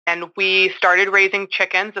And we started raising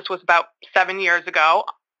chickens. This was about 7 years ago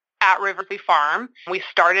at Vernon Family Farm. We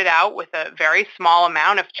started out with a very small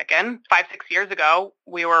amount of chicken. 5-6 years ago,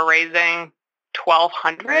 we were raising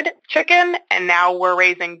 1,200 chicken, and now we're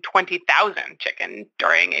raising 20,000 chicken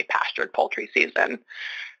during a pastured poultry season.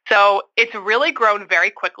 So it's really grown very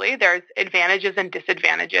quickly. There's advantages and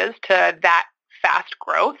disadvantages to that fast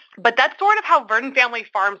growth. But that's sort of how Vernon Family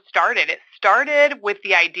Farm started. It started with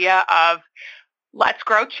the idea of, let's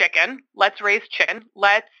grow chicken, let's raise chicken,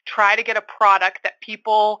 let's try to get a product that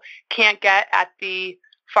people can't get at the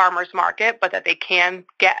farmer's market, but that they can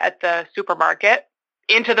get at the supermarket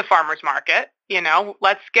into the farmer's market.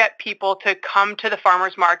 Let's get people to come to the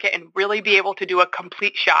farmer's market and really be able to do a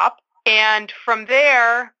complete shop. And from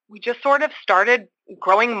there, we just sort of started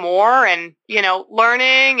growing more and,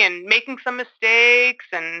 learning and making some mistakes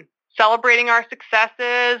and celebrating our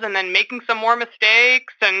successes and then making some more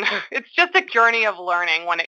mistakes. And it's just a journey of learning when it